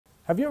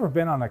Have you ever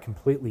been on a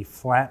completely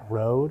flat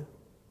road?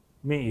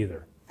 Me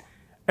either.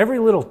 Every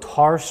little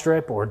tar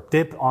strip or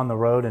dip on the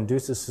road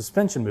induces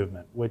suspension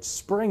movement, which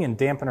spring and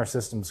dampener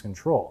systems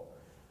control.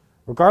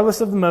 Regardless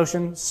of the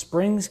motion,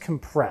 springs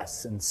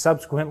compress and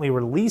subsequently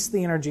release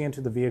the energy into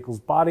the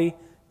vehicle's body,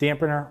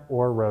 dampener,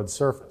 or road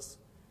surface.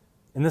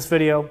 In this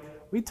video,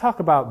 we talk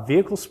about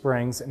vehicle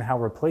springs and how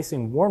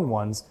replacing worn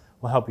ones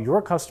will help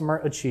your customer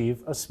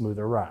achieve a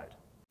smoother ride.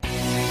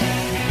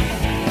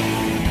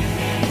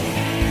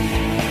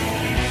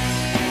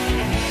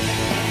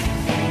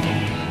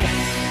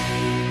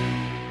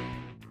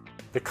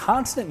 The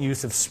constant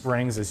use of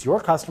springs as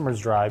your customers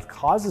drive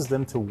causes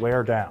them to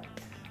wear down,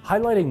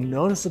 highlighting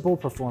noticeable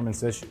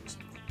performance issues.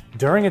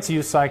 During its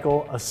use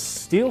cycle, a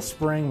steel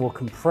spring will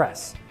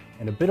compress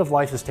and a bit of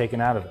life is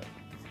taken out of it.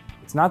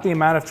 It's not the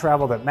amount of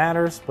travel that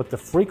matters, but the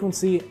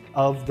frequency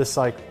of the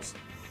cycles.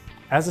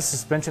 As a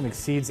suspension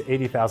exceeds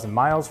 80,000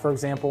 miles, for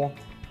example,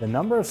 the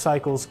number of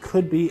cycles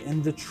could be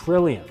in the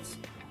trillions.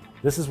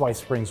 This is why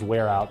springs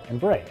wear out and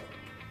break.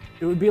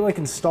 It would be like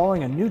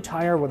installing a new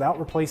tire without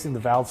replacing the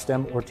valve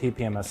stem or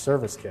TPMS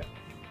service kit.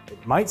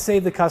 It might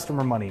save the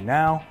customer money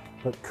now,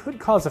 but could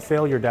cause a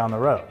failure down the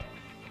road.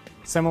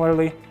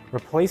 Similarly,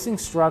 replacing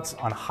struts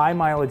on high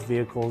mileage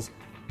vehicles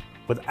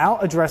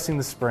without addressing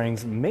the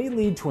springs may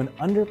lead to an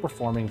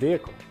underperforming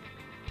vehicle.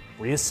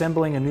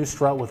 Reassembling a new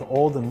strut with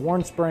old and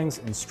worn springs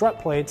and strut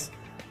plates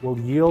will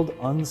yield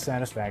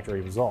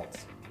unsatisfactory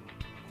results.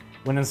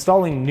 When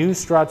installing new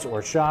struts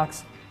or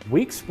shocks,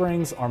 weak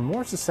springs are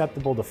more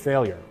susceptible to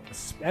failure,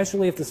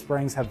 especially if the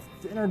springs have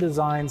thinner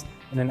designs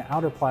and an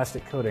outer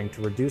plastic coating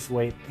to reduce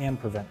weight and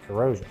prevent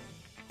corrosion.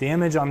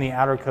 Damage on the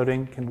outer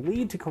coating can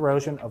lead to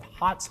corrosion of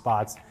hot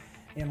spots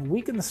and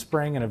weaken the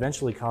spring and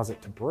eventually cause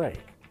it to break.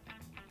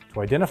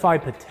 To identify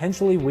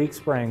potentially weak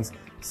springs,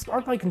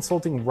 start by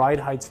consulting ride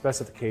height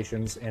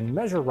specifications and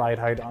measure ride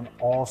height on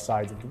all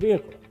sides of the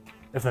vehicle.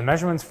 If the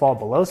measurements fall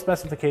below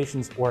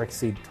specifications or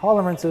exceed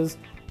tolerances,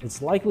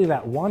 it's likely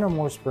that one or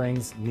more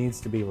springs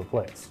needs to be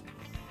replaced.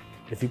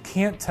 If you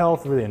can't tell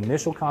through the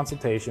initial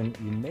consultation,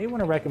 you may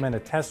want to recommend a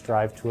test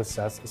drive to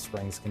assess a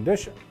spring's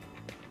condition.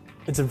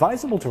 It's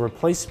advisable to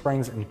replace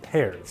springs in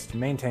pairs to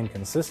maintain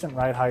consistent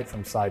ride height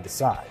from side to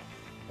side,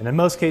 and in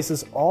most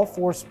cases, all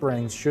 4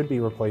 springs should be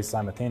replaced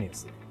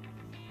simultaneously.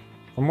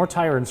 For more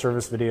tire and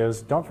service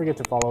videos, don't forget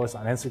to follow us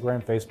on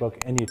Instagram,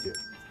 Facebook, and YouTube.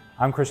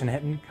 I'm Christian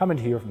Hinton, coming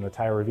to you from the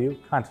Tire Review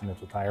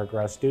Continental Tire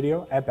Garage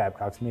Studio at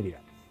Babcock's Media.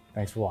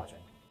 Thanks for watching.